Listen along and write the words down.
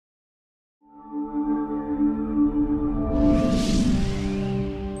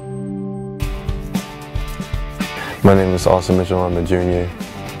My name is Austin Mitchell. I'm a junior.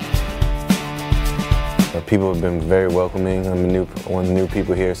 People have been very welcoming. I'm one of the new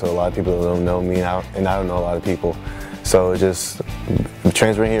people here, so a lot of people don't know me, and I don't know a lot of people. So just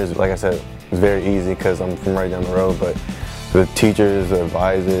transferring here is, like I said, it's very easy because I'm from right down the road. But the teachers, the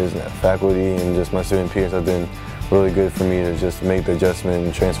advisors, the faculty, and just my student peers have been really good for me to just make the adjustment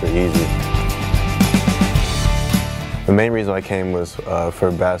and transfer easy. The main reason I came was for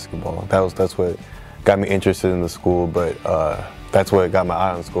basketball. That's what got me interested in the school, but that's what got my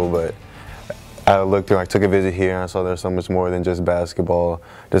eye on school. But I took a visit here and I saw there's so much more than just basketball.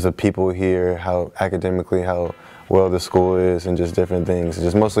 There's the people here, how well the school is, and just different things.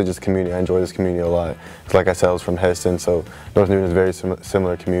 Just mostly just community. I enjoy this community a lot. Like I said, I was from Heston, so North Newton is a very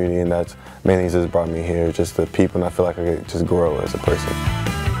similar community, and that's main things that's brought me here. Just the people, and I feel like I could just grow as a person.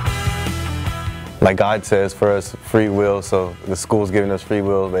 Like God says for us, free will. So the school's giving us free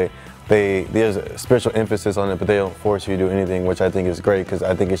will. There's a spiritual emphasis on it, but they don't force you to do anything, which I think is great, because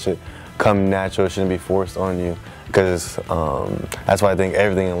I think it should come natural. It shouldn't be forced on you, because that's why I think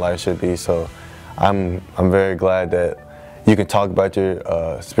everything in life should be. So I'm very glad that you can talk about your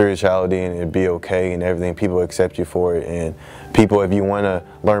spirituality and it'd be okay and everything. People accept you for it, and people, if you want to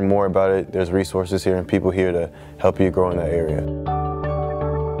learn more about it, there's resources here and people here to help you grow in that area.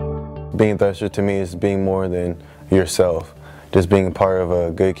 Being a Thresher to me is being more than yourself. Just being a part of a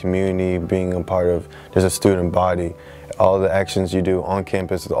good community, being a part of just a student body. All the actions you do on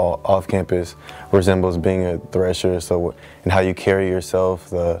campus, off campus, resembles being a Thresher. So, and how you carry yourself,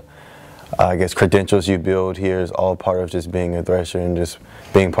 the credentials you build here is all part of just being a Thresher and just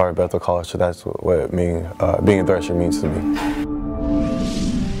being part of Bethel College. So that's what being a Thresher means to me.